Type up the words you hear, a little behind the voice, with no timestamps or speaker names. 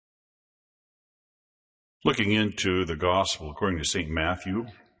Looking into the Gospel according to St. Matthew,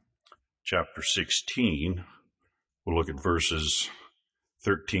 chapter 16, we'll look at verses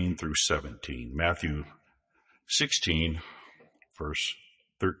 13 through 17. Matthew 16, verse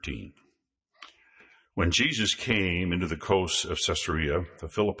 13. When Jesus came into the coast of Caesarea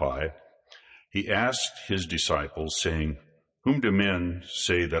of Philippi, he asked his disciples, saying, "Whom do men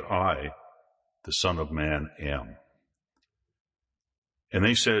say that I, the Son of Man, am?" And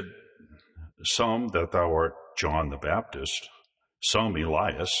they said, "Some that thou art John the Baptist, some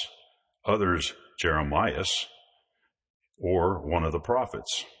Elias, others Jeremiah, or one of the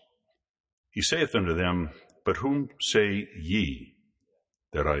prophets." He saith unto them, "But whom say ye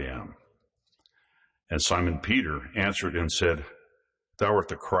that I am?" And Simon Peter answered and said, "Thou art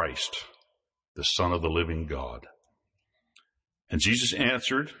the Christ, the Son of the living God." And Jesus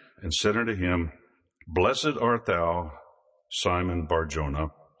answered and said unto him, "Blessed art thou, Simon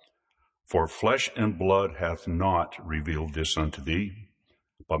Bar-Jonah, for flesh and blood hath not revealed this unto thee,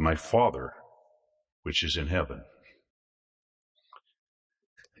 but my Father which is in heaven."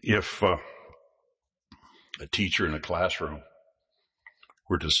 If a teacher in a classroom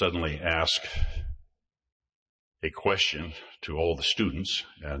were to suddenly ask a question to all the students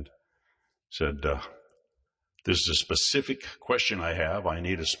and said, "This is a specific question I have. I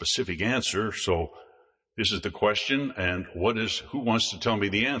need a specific answer. So this is the question, and who wants to tell me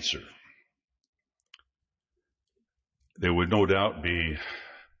the answer?" There would no doubt be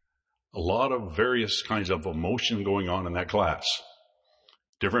a lot of various kinds of emotion going on in that class.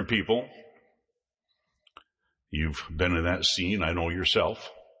 Different people. You've been in that scene, I know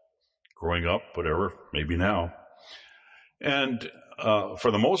yourself, growing up, whatever, maybe now. And for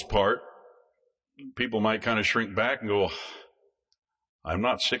the most part, people might kind of shrink back and go, "I'm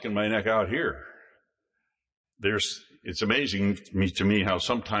not sticking my neck out here." It's amazing to me how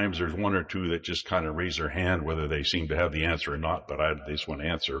sometimes there's one or two that just kind of raise their hand, whether they seem to have the answer or not, but they just want to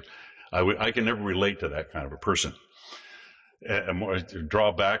answer. I can never relate to that kind of a person.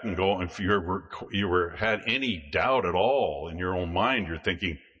 Draw back and go, if you were had any doubt at all in your own mind, you're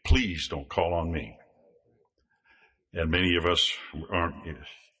thinking, "Please don't call on me." And many of us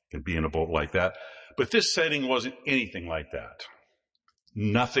can be in a boat like that. But this setting wasn't anything like that.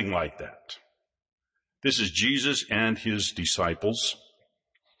 Nothing like that. This is Jesus and his disciples.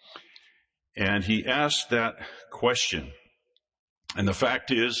 And he asked that question. And the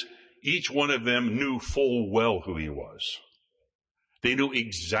fact is, each one of them knew full well who he was. They knew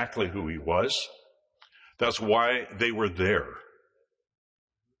exactly who he was. That's why they were there.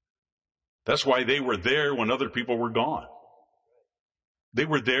 That's why they were there when other people were gone. They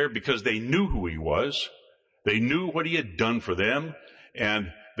were there because they knew who he was. They knew what he had done for them,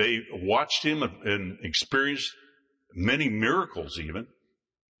 and they watched him and experienced many miracles even.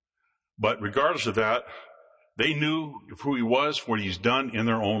 But regardless of that, they knew who he was, what he's done in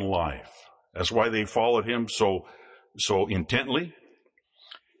their own life. That's why they followed him so intently.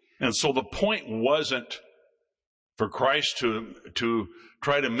 And so the point wasn't for Christ to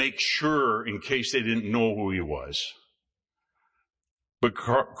try to make sure in case they didn't know who he was. But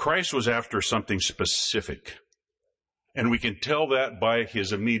Christ was after something specific. And we can tell that by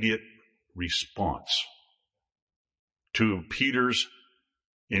his immediate response to Peter's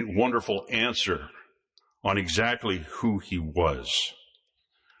wonderful answer on exactly who he was.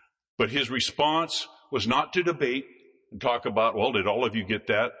 But his response was not to debate and talk about, "Well, did all of you get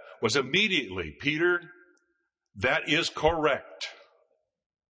that?" Was immediately, "Peter, that is correct.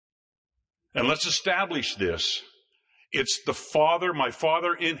 And let's establish this. It's the Father, my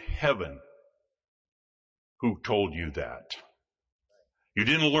Father in heaven, who told you that. You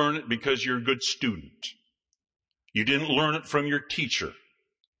didn't learn it because you're a good student. You didn't learn it from your teacher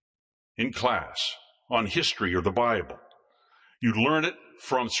in class on history or the Bible. You learned it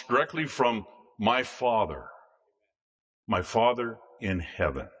directly from my Father in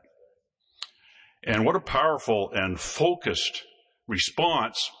heaven." And what a powerful and focused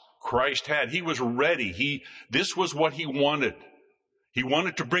response Christ had. He was ready. This was what he wanted. He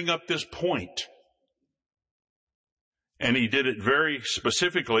wanted to bring up this point. And he did it very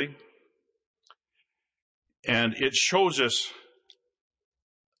specifically. And it shows us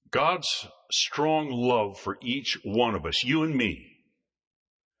God's strong love for each one of us, you and me.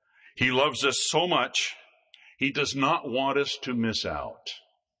 He loves us so much, he does not want us to miss out.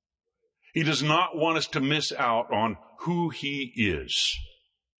 He does not want us to miss out on who he is,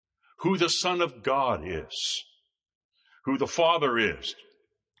 who the Son of God is, who the Father is,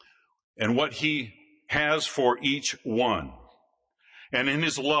 and what he has for each one. And in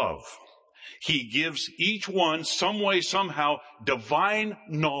his love, he gives each one some way, somehow, divine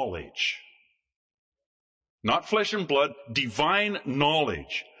knowledge not flesh and blood, divine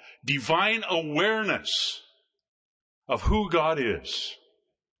knowledge, divine awareness of who God is.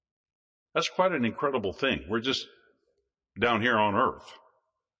 That's quite an incredible thing. We're just down here on earth.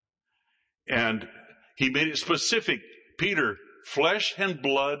 And he made it specific. Peter, flesh and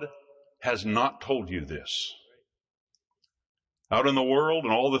blood has not told you this. Out in the world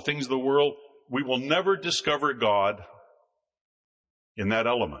and all the things of the world, we will never discover God in that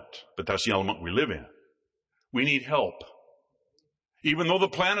element. But that's the element we live in. We need help. Even though the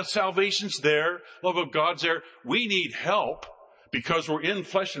plan of salvation's there, love of God's there, we need help because we're in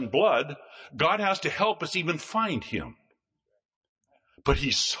flesh and blood. God has to help us even find him. But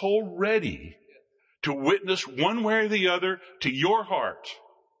he's so ready to witness one way or the other to your heart.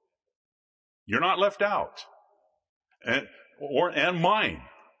 You're not left out. And mine,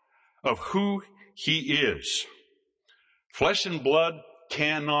 of who he is. Flesh and blood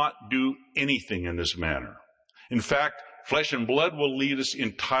cannot do anything in this manner. In fact, flesh and blood will lead us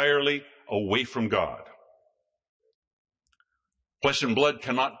entirely away from God. Flesh and blood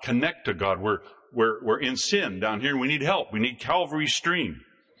cannot connect to God. We're in sin down here. We need help. We need Calvary's stream.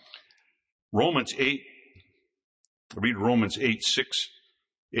 Romans 8, read Romans 8, 6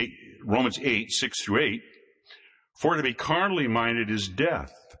 through 8. For to be carnally minded is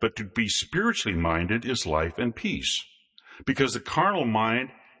death, but to be spiritually minded is life and peace. Because the carnal mind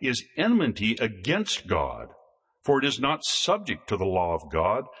is enmity against God, for it is not subject to the law of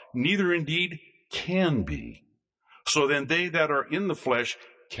God, neither indeed can be. So then they that are in the flesh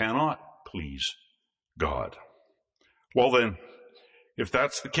cannot please God. Well then, if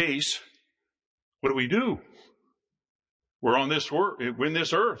that's the case, what do? We're on this we're in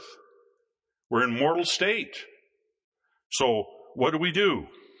this earth. We're in mortal state. So what do?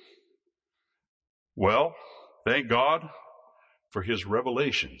 Well, thank God for his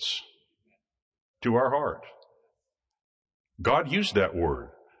revelations to our heart. God used that word.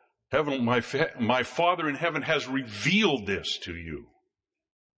 Heaven, my Father in heaven has revealed this to you.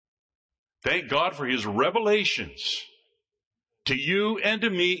 Thank God for his revelations to you and to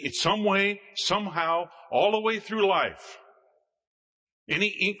me in some way, somehow, all the way through life. Any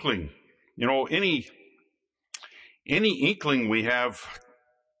inkling, any inkling we have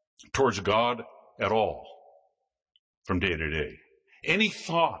towards God at all from day to day. Any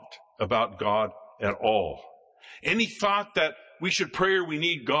thought about God at all. Any thought that we should pray or we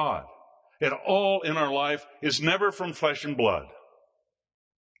need God at all in our life is never from flesh and blood.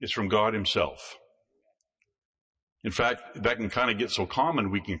 It's from God himself. In fact, that can kind of get so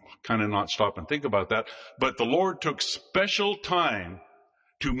common we can kind of not stop and think about that. But the Lord took special time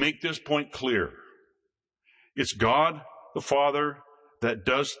to make this point clear. It's God the Father that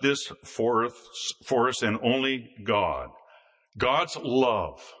does this for us and only God. God's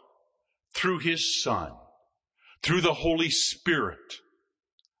love through his Son, through the Holy Spirit,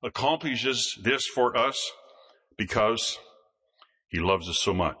 accomplishes this for us because he loves us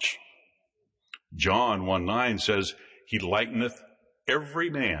so much. John 1:9 says, he lighteneth every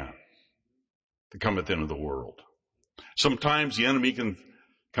man that cometh into the world. Sometimes the enemy can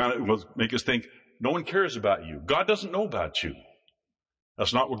kind of make us think, no one cares about you. God doesn't know about you.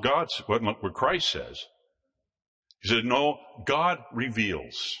 That's not what Christ says. He said, no, God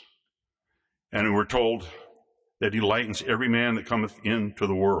reveals. And we're told that he lightens every man that cometh into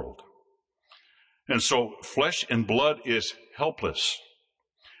the world. And so flesh and blood is helpless.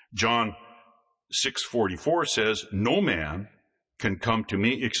 John 6:44 says, no man can come to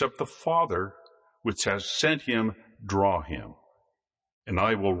me except the Father which has sent him draw him. And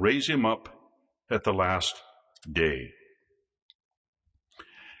I will raise him up at the last day.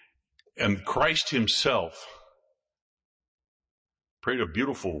 And Christ himself prayed a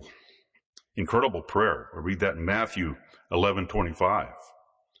beautiful, incredible prayer. I read that in Matthew 11:25.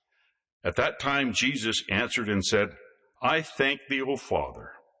 At that time, Jesus answered and said, I thank thee, O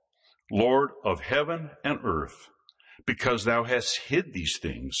Father, Lord of heaven and earth, because thou hast hid these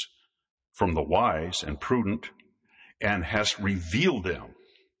things from the wise and prudent, and hast revealed them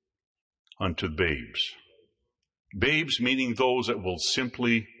unto babes. Babes meaning those that will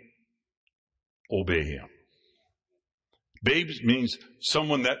simply obey him. Babes means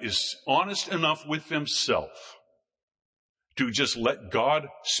someone that is honest enough with themselves to just let God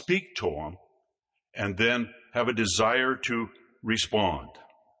speak to them and then have a desire to respond.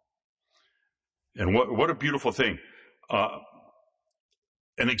 And what a beautiful thing.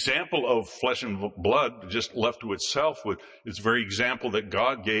 An example of flesh and blood just left to itself is the very example that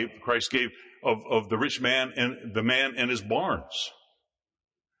Christ gave of the rich man and the man and his barns.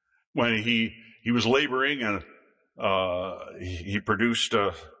 When he was laboring and he produced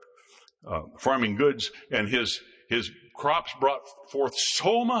farming goods, and his crops brought forth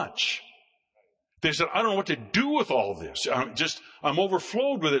so much. They said, I don't know what to do with all this. I'm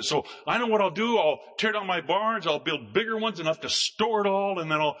overflowed with it. So I know what I'll do. I'll tear down my barns. I'll build bigger ones enough to store it all.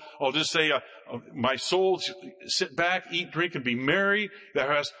 And then I'll just say, my souls sit back, eat, drink, and be merry. That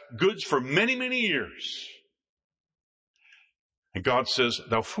has goods for many, many years. And God says,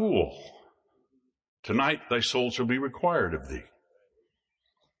 thou fool, tonight thy soul shall be required of thee.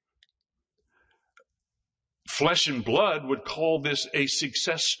 Flesh and blood would call this a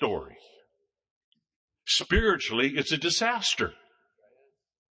success story. Spiritually, it's a disaster.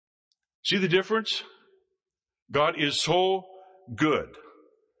 See the difference? God is so good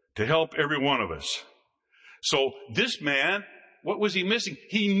to help every one of us. So this man, what was he missing?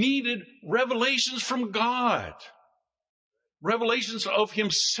 He needed revelations from God. Revelations of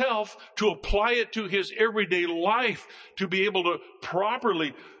himself to apply it to his everyday life, to be able to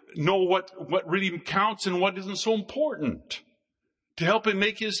properly know what really counts and what isn't so important, to help him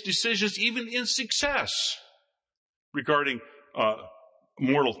make his decisions even in success regarding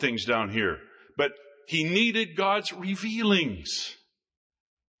mortal things down here. But he needed God's revealings.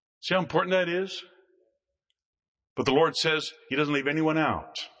 See how important that is? But the Lord says he doesn't leave anyone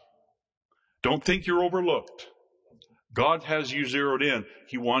out. Don't think you're overlooked. God has you zeroed in.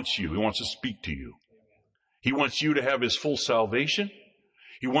 He wants you. He wants to speak to you. He wants you to have his full salvation.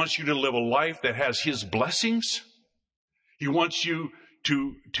 He wants you to live a life that has his blessings. He wants you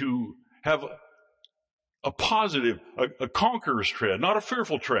to have a positive, a conqueror's tread, not a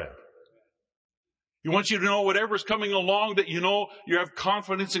fearful tread. He wants you to know whatever's coming along, that you know you have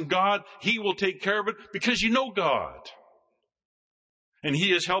confidence in God. He will take care of it because you know God. And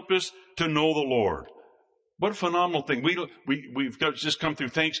he has helped us to know the Lord. What a phenomenal thing. We've just come through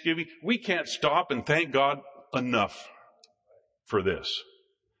Thanksgiving. We can't stop and thank God enough for this.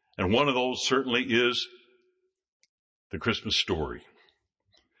 And one of those certainly is the Christmas story.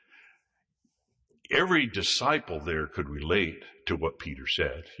 Every disciple there could relate to what Peter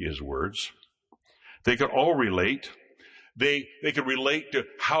said, his words. They could all relate. They could relate to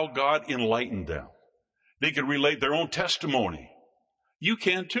how God enlightened them. They could relate their own testimony. You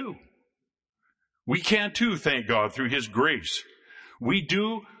can too. We can too, thank God, through his grace. We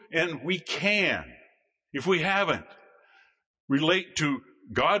do and we can, if we haven't, relate to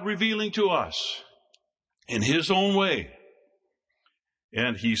God revealing to us in his own way.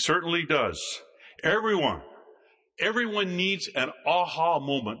 And he certainly does. Everyone needs an aha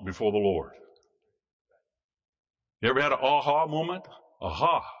moment before the Lord. You ever had an aha moment?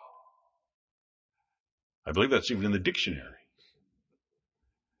 Aha. I believe that's even in the dictionary.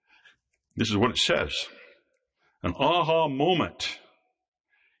 This is what it says. An aha moment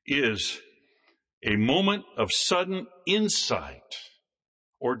is a moment of sudden insight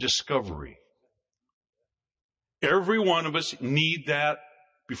or discovery. Every one of us need that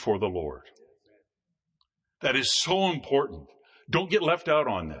before the Lord. That is so important. Don't get left out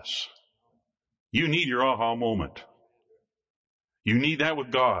on this. You need your aha moment. You need that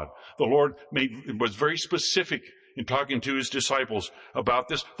with God. The Lord was very specific in talking to his disciples about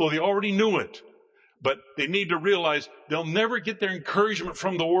this, though they already knew it. But they need to realize they'll never get their encouragement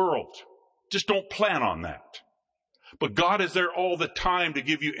from the world. Just don't plan on that. But God is there all the time to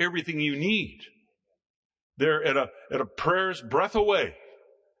give you everything you need. They're at a prayer's breath away.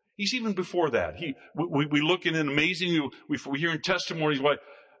 He's even before that. We look in an amazing, we hear in testimonies like,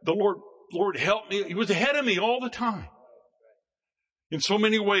 the Lord helped me. He was ahead of me all the time. In so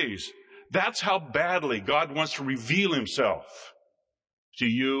many ways. That's how badly God wants to reveal himself to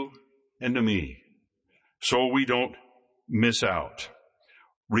you and to me, so we don't miss out.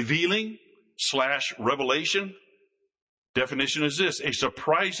 Revealing / revelation, definition is this: a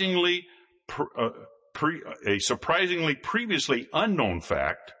surprisingly previously unknown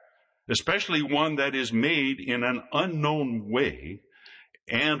fact, especially one that is made in an unknown way,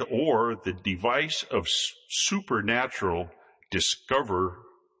 and or the device of supernatural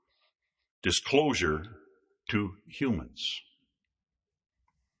disclosure to humans.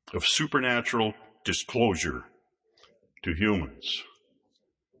 Of supernatural disclosure to humans.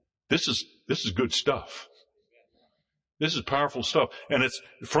 This is good stuff. This is powerful stuff. And it's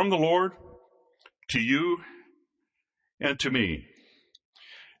from the Lord to you and to me.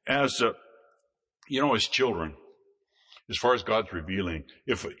 As as children, as far as God's revealing,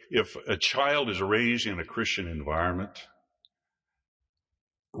 if a child is raised in a Christian environment,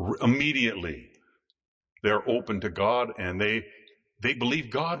 immediately they're open to God and they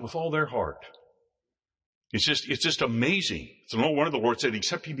believe God with all their heart. It's just amazing. It's no wonder the Lord said,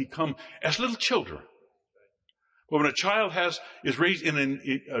 except you become as little children. When a child is raised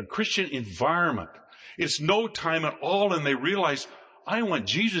in a Christian environment, it's no time at all, and they realize, I want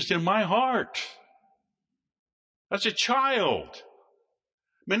Jesus in my heart. That's a child.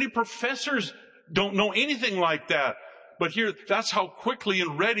 Many professors don't know anything like that. But here, that's how quickly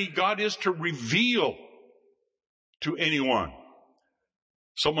and ready God is to reveal to anyone.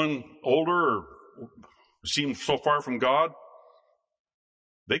 Someone older or seems so far from God,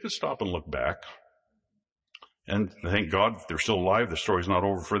 they could stop and look back. And thank God they're still alive. The story's not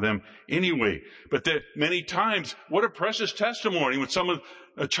over for them anyway. But many times, what a precious testimony when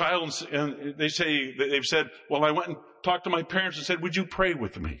a child, and they've said, well, I went and talked to my parents and said, would you pray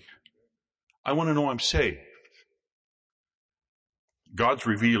with me? I want to know I'm saved. God's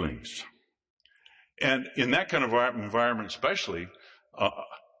revealings. And in that kind of environment especially,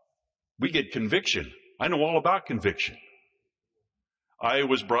 we get conviction. I know all about conviction. I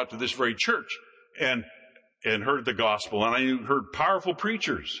was brought to this very church and heard the gospel, and I heard powerful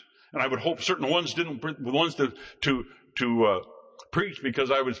preachers. And I would hope certain ones didn't, the ones to preach,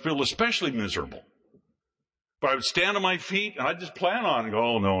 because I would feel especially miserable. But I would stand on my feet and I'd just plan on and go,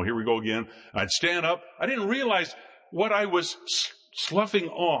 oh no, here we go again. I'd stand up. I didn't realize what I was sloughing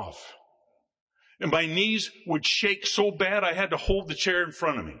off. And my knees would shake so bad I had to hold the chair in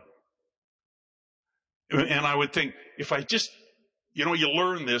front of me. And I would think, if I just, you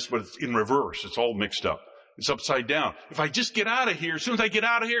learn this, but it's in reverse. It's all mixed up. It's upside down. If I just get out of here, as soon as I get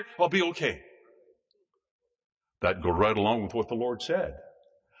out of here, I'll be okay. That goes right along with what the Lord said.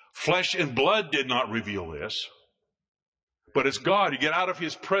 Flesh and blood did not reveal this. But it's God. You get out of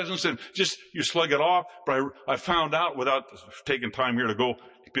His presence and you slug it off. But I found out, without taking time here to go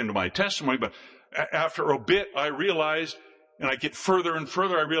into my testimony, but after a bit I realized, and I get further and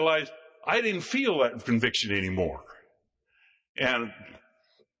further, I realized I didn't feel that conviction anymore. And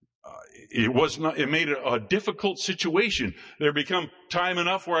it made it a difficult situation. There become time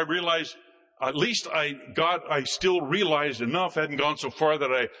enough where I realized, at least I still realized enough, hadn't gone so far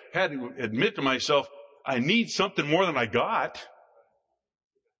that I had to admit to myself, I need something more than I got.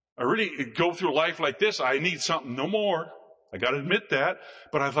 I really go through life like this. I need something no more. I got to admit that.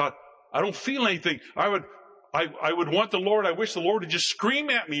 But I thought, I don't feel anything. I would want the Lord, I wish the Lord would just scream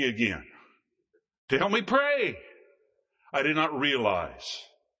at me again to help me pray. I did not realize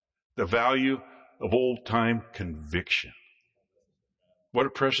the value of old-time conviction. What a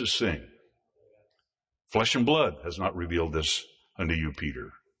precious thing. Flesh and blood has not revealed this unto you,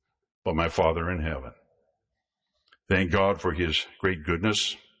 Peter, but my Father in heaven. Thank God for His great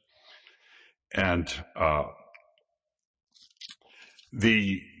goodness. And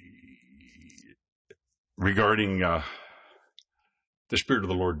regarding the Spirit of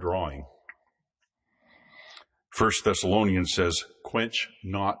the Lord drawing, 1 Thessalonians says, quench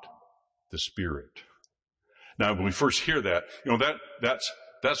not the Spirit. Now, when we first hear that,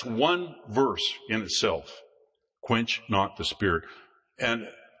 that's one verse in itself. Quench not the Spirit. And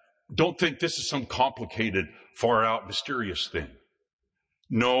don't think this is some complicated, far out, mysterious thing.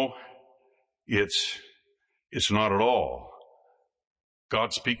 No, it's not at all.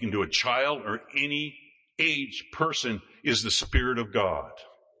 God speaking to a child or any age person is the Spirit of God.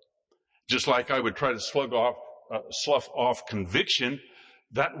 Just like I would try to slough off conviction,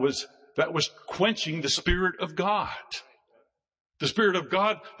 that was quenching the Spirit of God. The Spirit of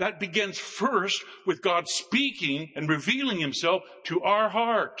God, that begins first with God speaking and revealing Himself to our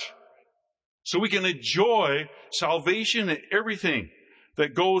heart, so we can enjoy salvation and everything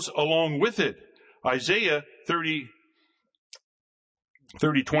that goes along with it. Isaiah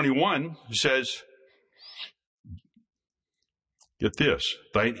 30:21 says, get this,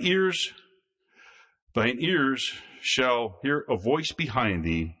 thine ears shall hear a voice behind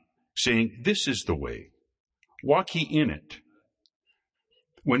thee, saying, this is the way, walk ye in it.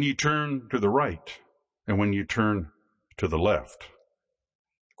 When you turn to the right, and when you turn to the left,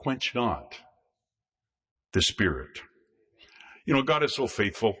 quench not the Spirit. God is so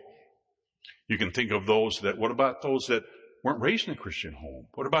faithful. You can think of what about those that weren't raised in a Christian home?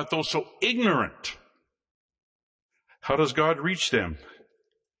 What about those so ignorant? How does God reach them?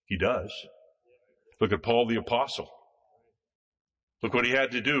 He does. Look at Paul the Apostle. Look what he had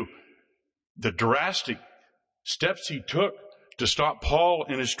to do. The drastic steps he took to stop Paul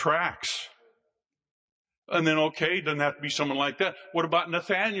in his tracks. And then, doesn't have to be someone like that. What about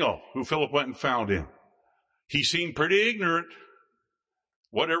Nathanael, who Philip went and found him? He seemed pretty ignorant.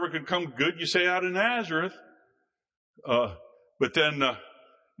 Whatever could come good, you say, out of Nazareth. But then,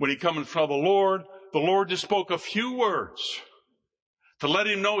 when he come in front of the Lord just spoke a few words to let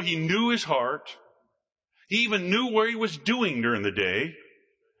him know He knew his heart. He even knew where he was doing during the day.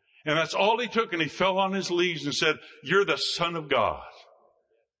 And that's all he took, and he fell on his knees and said, "You're the Son of God.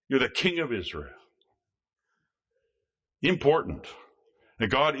 You're the King of Israel." Important.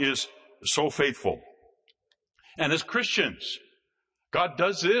 And God is so faithful. And as Christians, God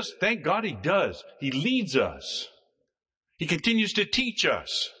does this. Thank God he does. He leads us. He continues to teach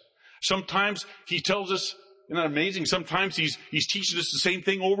us. Sometimes he tells us, isn't that amazing? Sometimes he's teaching us the same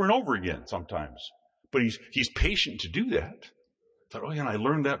thing over and over again sometimes. But he's patient to do that. I thought, I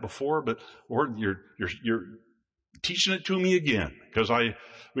learned that before, but Lord, you're teaching it to me again, because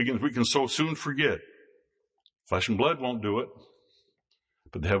we can so soon forget. Flesh and blood won't do it,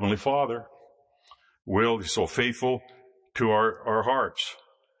 but the Heavenly Father will. He's so faithful to our hearts.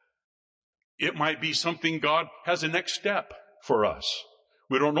 It might be something God has a next step for us.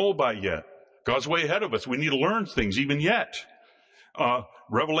 We don't know about yet. God's way ahead of us. We need to learn things even yet.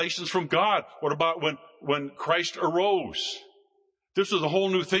 Revelations from God. What about when Christ arose? This was a whole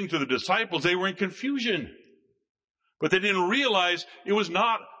new thing to the disciples. They were in confusion. But they didn't realize it was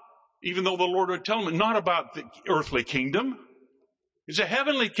not, even though the Lord would tell them, not about the earthly kingdom. It's a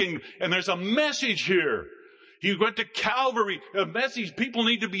heavenly kingdom. And there's a message here. He went to Calvary, a message. People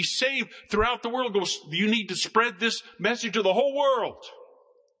need to be saved throughout the world. You need to spread this message to the whole world.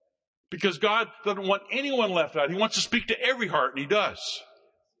 Because God doesn't want anyone left out. He wants to speak to every heart, and he does.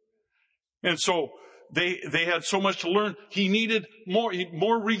 And so they had so much to learn. He needed more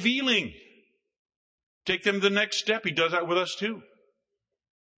revealing. Take them to the next step. He does that with us too.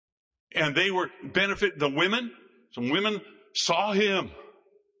 And they were benefit the women. Some women saw him,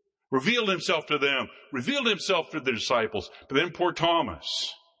 revealed himself to them, revealed himself to the disciples. But then poor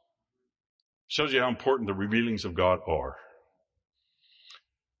Thomas. Shows you how important the revealings of God are.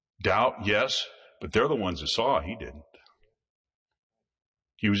 Doubt, yes, but they're the ones that saw. He didn't.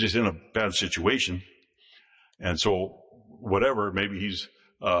 He was just in a bad situation. And so, whatever, maybe he's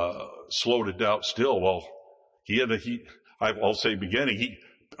slow to doubt still. Well, I'll say beginning,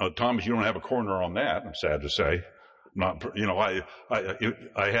 Thomas, you don't have a corner on that. I'm sad to say. I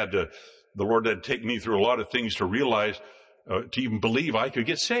had to, the Lord had to take me through a lot of things to realize, to even believe I could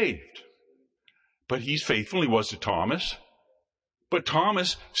get saved. But he's faithful. He was to Thomas. But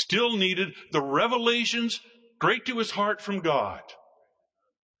Thomas still needed the revelations straight to his heart from God.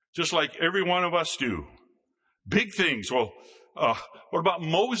 Just like every one of us do. Big things. Well, what about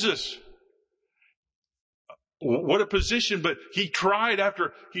Moses? What a position, but he tried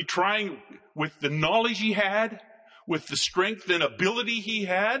with the knowledge he had, with the strength and ability he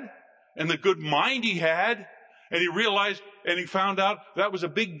had, and the good mind he had, and he realized, and he found out that was a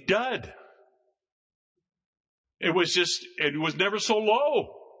big dud. It was never so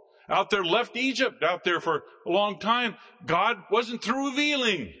low. Out there, left Egypt, out there for a long time. God wasn't through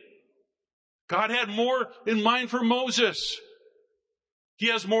revealing. God had more in mind for Moses. He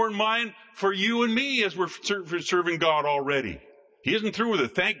has more in mind for you and me as we're serving God already. He isn't through with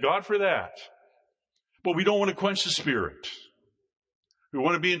it. Thank God for that. But we don't want to quench the Spirit. We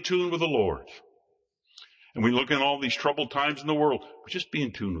want to be in tune with the Lord. And we look in all these troubled times in the world. We just be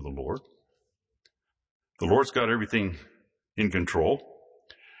in tune with the Lord. The Lord's got everything in control.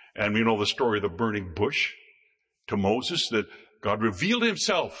 And we know the story of the burning bush to Moses, that God revealed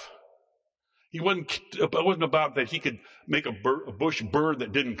himself. It wasn't about that he could make a bush burn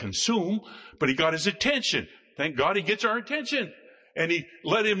that didn't consume, but he got his attention. Thank God he gets our attention. And he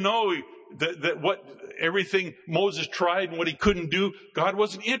let him know that what everything Moses tried and what he couldn't do, God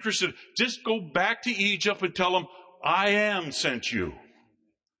wasn't interested. Just go back to Egypt and tell him, I am sent you.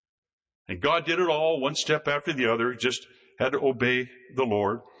 And God did it all, one step after the other. He just had to obey the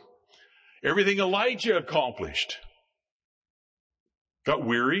Lord. Everything Elijah accomplished. Got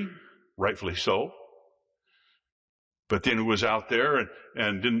weary, rightfully so. But then he was out there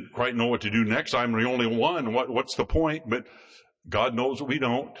and didn't quite know what to do next. I'm the only one. What's the point? But God knows what we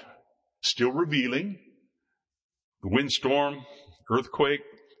don't. Still revealing. The windstorm, earthquake,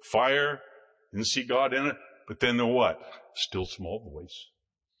 fire. Didn't see God in it. But then the what? Still small voice.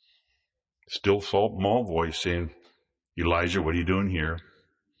 Still small voice saying, Elijah, what are you doing here?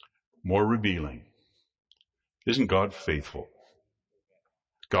 More revealing. Isn't God faithful?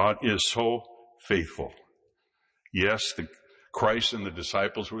 God is so faithful. Yes, Christ and the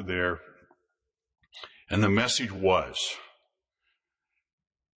disciples were there. And the message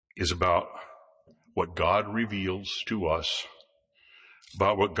is about what God reveals to us,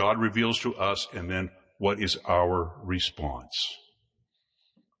 and then what is our response.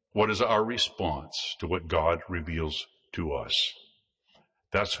 What is our response to what God reveals to us?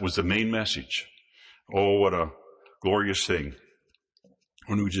 That was the main message. Oh, what a glorious thing.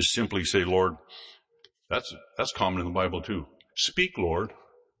 When we just simply say, Lord, that's common in the Bible too. Speak, Lord.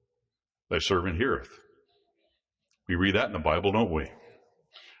 thy servant heareth. We read that in the Bible, don't we?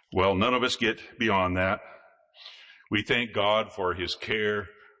 Well, none of us get beyond that. We thank God for his care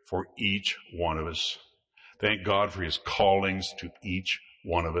for each one of us. Thank God for his callings to each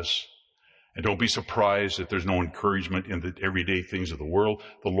one of us. And don't be surprised that there's no encouragement in the everyday things of the world.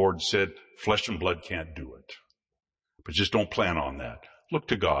 The Lord said, flesh and blood can't do it. But just don't plan on that. Look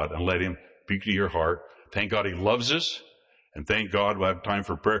to God and let him speak to your heart. Thank God he loves us. And thank God we'll have time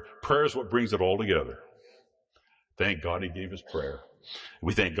for prayer. Prayer is what brings it all together. Thank God he gave us prayer.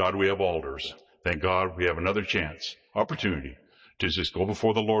 We thank God we have altars. Thank God we have another chance, opportunity to just go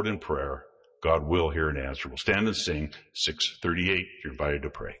before the Lord in prayer. God will hear and answer. We'll stand and sing 638. You're invited to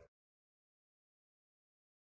pray.